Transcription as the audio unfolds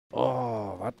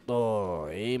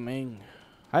Vato, aiming.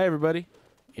 Hi, everybody.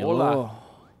 Hola. Hello.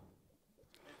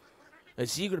 The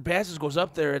secret passage goes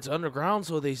up there. It's underground,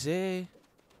 so they say.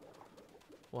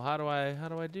 Well, how do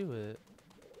I do it?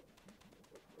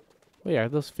 Wait, are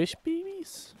those fish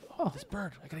babies? Oh, this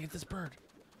bird. I gotta get this bird.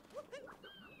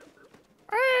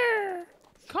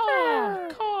 Caw!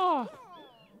 Caw!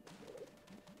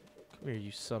 Come here,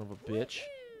 you son of a bitch.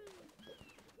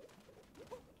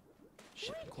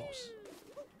 Shit, I'm close.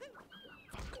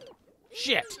 Fuck.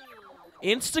 Shit!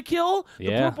 Insta-kill?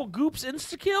 Yeah. The purple goops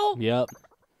insta-kill? Yep.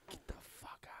 Get the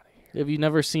fuck out of here. Have you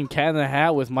never seen Cat in the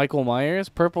Hat with Michael Myers?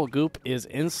 Purple goop is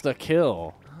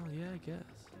insta-kill. Oh, yeah, I guess.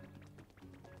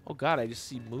 Oh, God, I just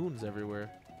see moons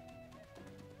everywhere.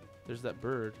 There's that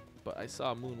bird, but I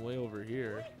saw a moon way over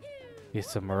here.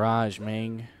 It's a mirage,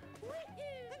 man.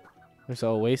 There's an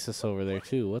oasis over there,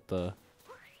 too. What the?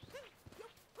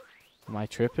 Am I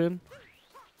tripping?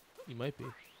 You might be.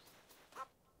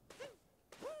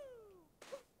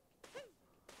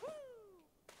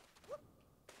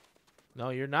 No,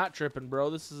 you're not tripping, bro.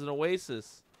 This is an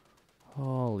oasis.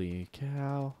 Holy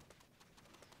cow.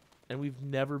 And we've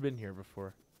never been here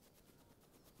before.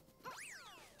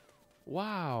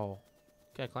 Wow.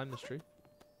 Can I climb this tree?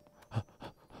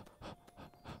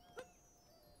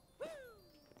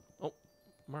 Oh,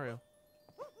 Mario.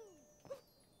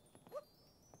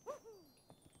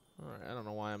 Alright, I don't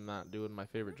know why I'm not doing my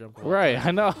favorite jump. Right,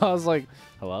 I know. I was like,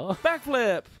 hello?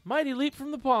 Backflip! Mighty leap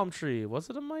from the palm tree. Was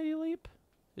it a mighty leap?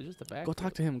 It's just a backflip. Go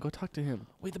talk to him. Go talk to him.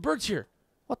 Wait, the bird's here.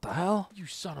 What the hell? You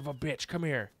son of a bitch. Come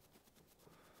here.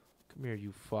 Come here,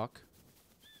 you fuck.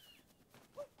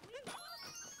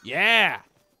 Yeah!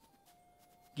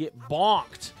 Get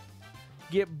bonked.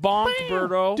 Get bonked, Bam!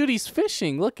 Birdo. Dude, he's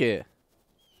fishing. Look it.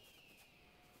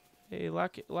 Hey,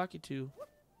 Lucky 2.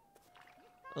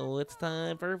 Oh, it's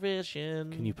time for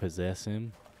fishing. Can you possess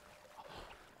him?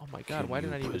 Oh my god, why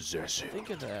didn't I even think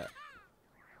of that?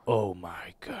 Oh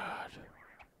my god.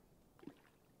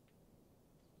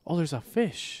 Oh, there's a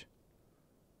fish.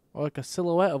 Or like a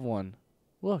silhouette of one.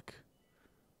 Look.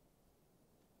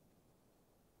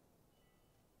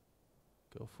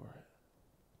 Go for it.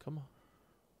 Come on.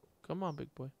 Come on,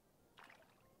 big boy.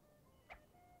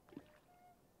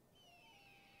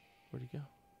 Where'd he go?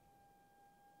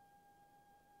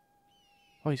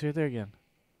 Oh, he's right there again.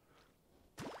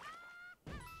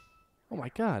 Oh my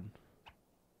god.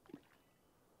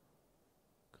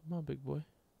 Come on, big boy.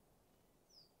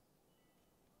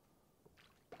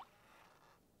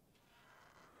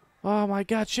 Oh my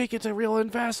god, shake it to reel in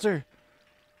faster.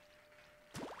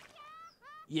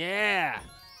 Yeah!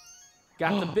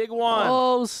 Got the big one.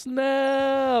 Oh,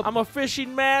 snap. I'm a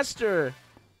fishing master.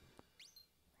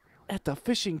 At the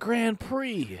fishing Grand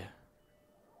Prix.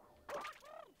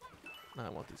 Now I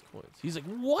want these coins. He's like,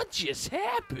 what just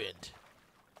happened?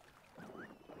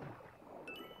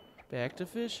 Back to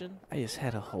fishing. I just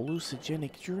had a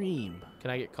hallucinogenic dream.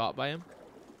 Can I get caught by him?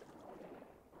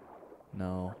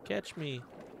 No. Catch me.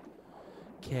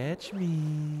 Catch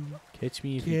me. Catch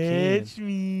me if you can. Catch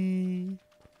me.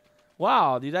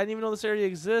 Wow, dude, I didn't even know this area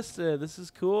existed. This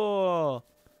is cool.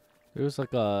 There was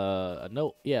like a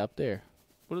note. Yeah, up there.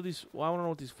 What are these? Well, I want to know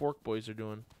what these fork boys are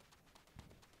doing.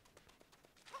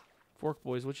 Fork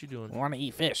boys, what you doing? I want to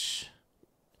eat fish.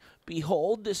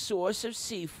 Behold the source of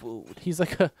seafood. He's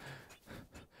like a...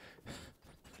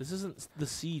 This isn't the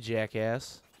sea,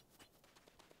 jackass.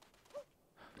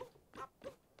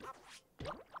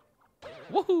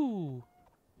 Woohoo!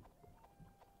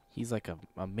 He's like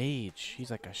a mage.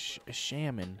 He's like a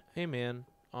shaman. Hey, man.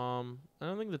 I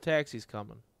don't think the taxi's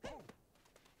coming.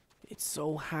 It's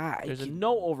so high. There's a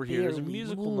note over here. There's a barely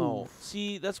musical move. note.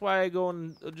 See, that's why I go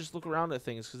and just look around at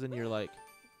things, because then you're like,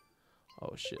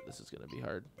 oh, shit, this is going to be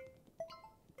hard.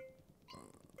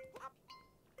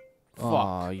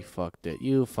 Oh, Fuck. you fucked it.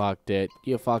 You fucked it.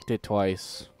 You fucked it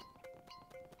twice.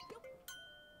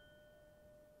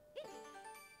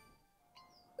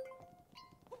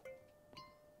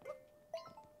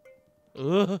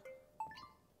 Ugh.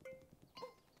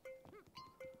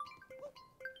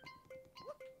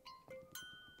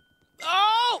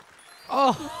 Oh!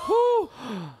 Oh!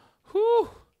 Whew!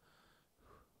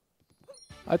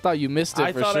 I thought you missed it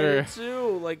I for thought I sure. did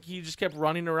too. Like, he just kept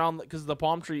running around because the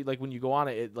palm tree, like, when you go on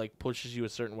it, it, like, pushes you a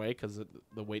certain way because of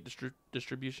the weight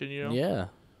distribution, you know? Yeah.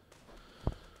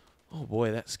 Oh,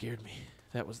 boy, that scared me.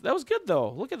 That was good,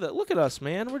 though. Look at us,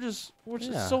 man. We're just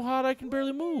Yeah. so hot I can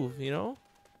barely move, you know?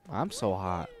 I'm so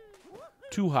hot.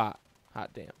 Too hot.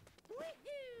 Hot damn.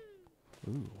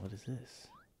 Ooh, what is this?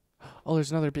 Oh,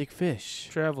 there's another big fish.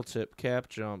 Travel tip, cap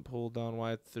jump. Hold down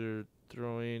Y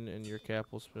throwing, and your cap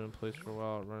will spin in place for a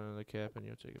while. Running the cap, and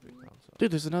you'll take a big bounce off.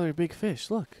 Dude, there's another big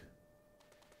fish. Look.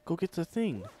 Go get the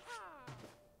thing.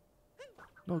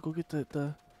 No, go get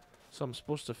the... So I'm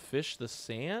supposed to fish the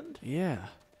sand? Yeah.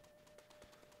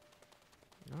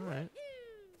 All right.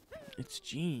 It's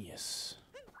genius.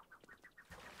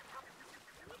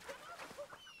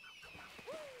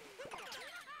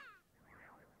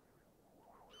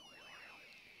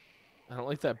 I don't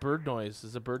like that bird noise.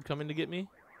 Is a bird coming to get me?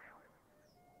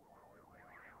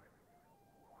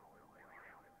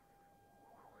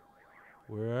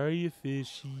 Where are you,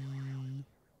 fishy?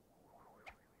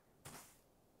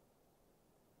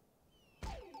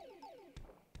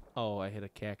 Oh, I hit a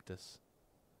cactus.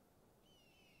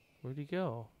 Where'd he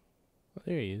go? Oh,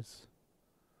 there he is.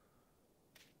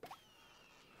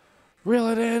 Reel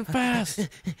it in fast.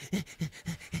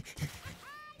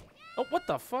 Oh, what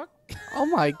the fuck? Oh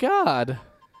my god.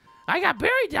 I got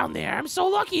buried down there. I'm so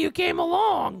lucky you came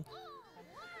along.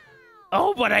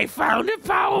 Oh, but I found a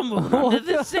power moon under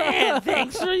the sand.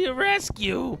 Thanks for your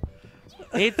rescue.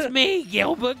 It's me,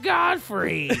 Gilbert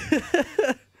Gottfried.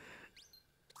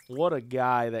 What a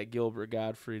guy that Gilbert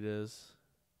Gottfried is.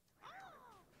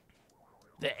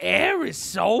 The air is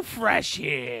so fresh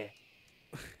here.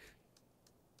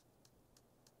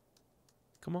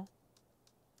 Come on.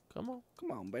 Come on.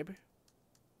 Come on, baby.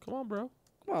 Come on, bro.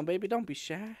 Come on, baby. Don't be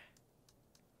shy.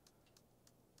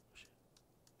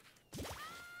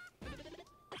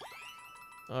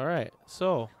 All right.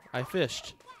 So, I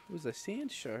fished. It was a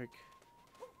sand shark.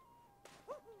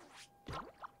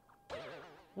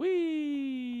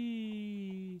 Whee!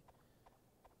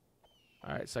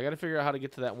 All right, so I got to figure out how to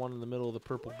get to that one in the middle of the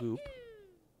purple goop.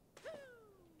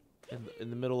 In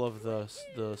the middle of the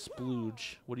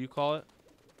splooge. What do you call it?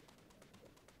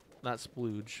 Not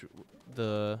splooge.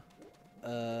 The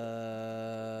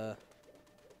I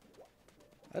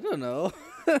don't know.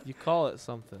 you call it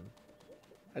something.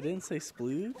 I didn't say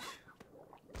splooge.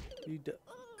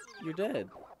 You're dead.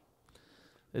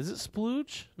 Is it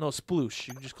splooge? No, sploosh.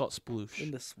 You can just call it sploosh.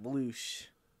 In the sploosh.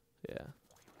 Yeah.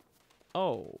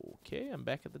 Oh, okay. I'm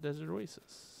back at the desert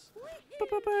oasis.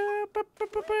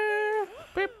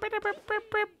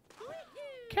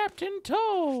 Captain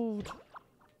Toad.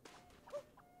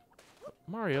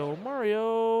 Mario.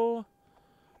 Mario.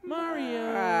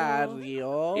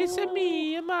 It's a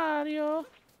me, Mario.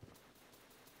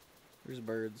 There's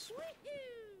birds.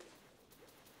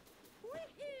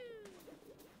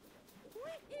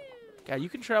 God, you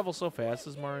can travel so fast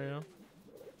as Mario.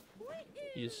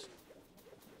 You just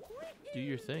do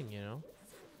your thing, you know?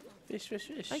 Fish, fish,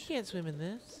 fish. I can't swim in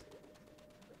this.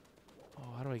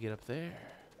 Oh, how do I get up there?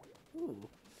 Ooh.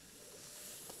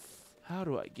 How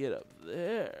do I get up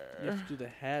there? You have to do the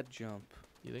hat jump.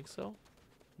 You think so?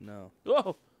 No.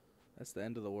 Whoa! That's the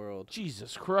end of the world.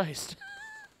 Jesus Christ.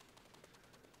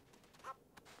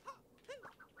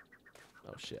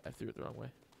 Oh, shit. I threw it the wrong way.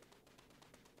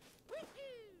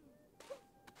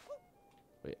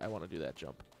 Wait, I want to do that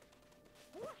jump.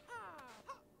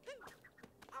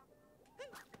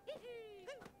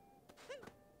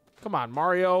 Come on,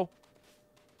 Mario.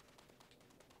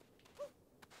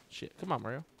 Shit, come on,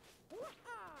 Mario.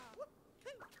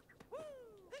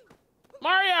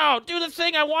 Mario, do the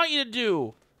thing I want you to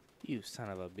do. You son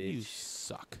of a bitch. You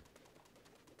suck.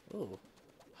 Oh.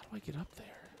 How do I get up there?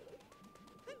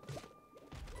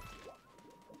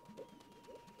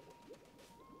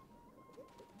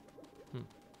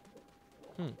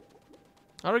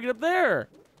 How do I get up there?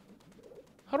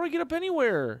 How do I get up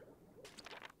anywhere?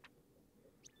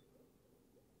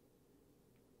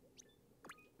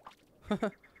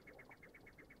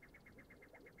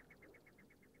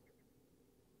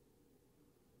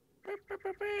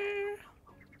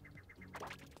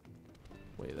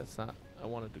 Wait, that's not... I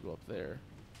wanted to go up there.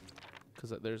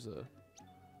 Because there's a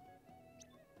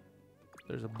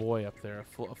boy up there. A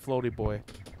floaty boy.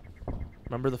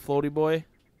 Remember the floaty boy?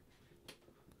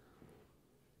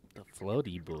 The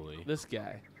floaty boy. This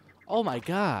guy. Oh my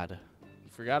god. You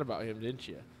forgot about him, didn't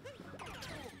you?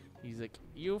 He's like,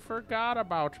 you forgot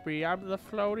about me. I'm the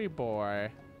floaty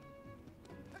boy.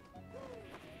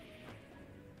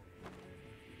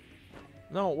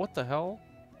 No, what the hell?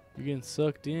 You're getting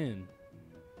sucked in.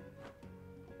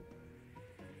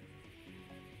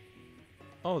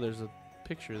 Oh, there's a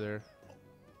picture there.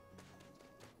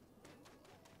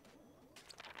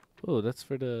 Oh, that's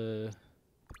for the...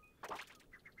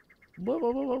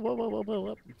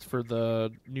 It's for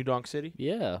the New Donk City?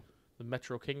 Yeah. The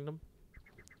Metro Kingdom?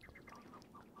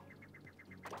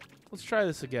 Let's try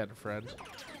this again, friend.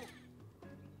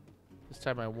 This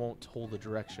time I won't hold the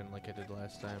direction like I did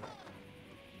last time.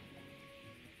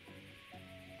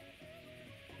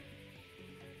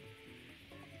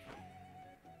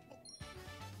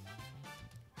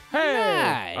 Hey!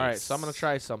 Nice. All right, so I'm going to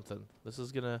try something. This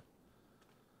is going to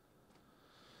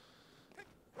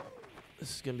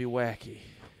be wacky.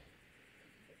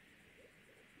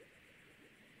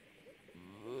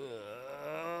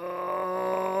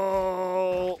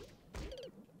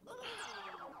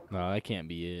 No, that can't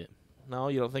be it. No,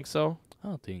 you don't think so? I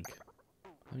don't think.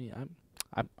 I mean,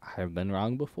 I have been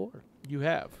wrong before. You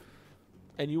have.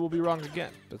 And you will be wrong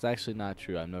again. That's actually not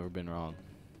true. I've never been wrong.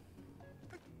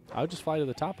 I would just fly to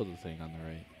the top of the thing on the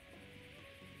right.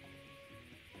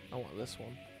 I want this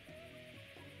one.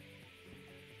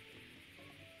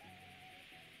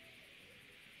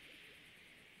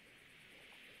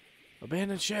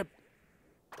 Abandoned ship.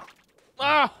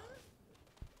 Ah!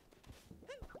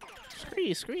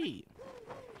 Scree.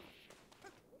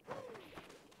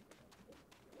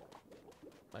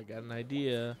 I got an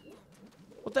idea.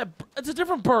 What that? It's a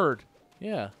different bird.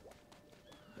 Yeah.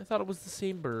 I thought it was the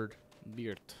same bird.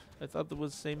 Beard. I thought it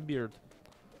was the same beard.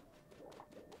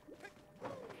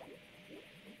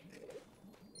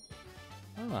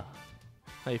 Ah.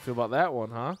 How you feel about that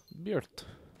one, huh? Beard.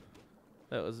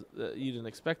 That was you didn't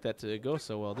expect that to go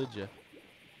so well, did you?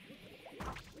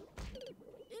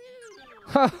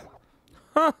 Ha!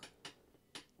 Huh.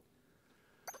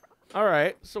 All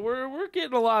right, so we're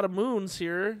getting a lot of moons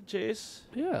here, Chase.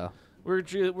 Yeah. We're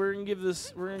gonna give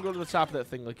this. We're gonna go to the top of that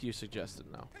thing like you suggested.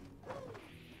 Now.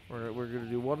 We're gonna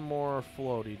do one more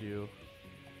floaty do.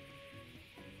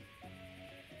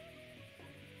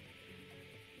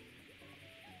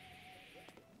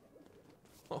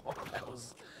 Oh,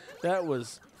 that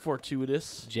was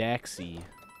fortuitous. Jaxie.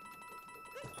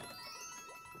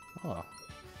 Oh.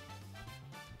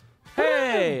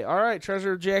 Hey! All right,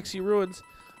 Treasure of Jaxie Ruins.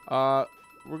 We're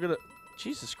gonna.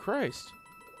 Jesus Christ.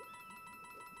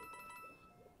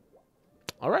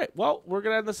 All right, well, we're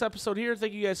gonna end this episode here.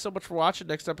 Thank you guys so much for watching.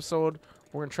 Next episode,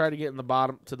 we're gonna try to get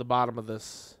to the bottom of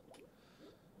this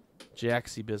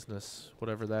Jaxie business,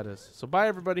 whatever that is. So, bye,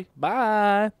 everybody.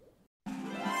 Bye.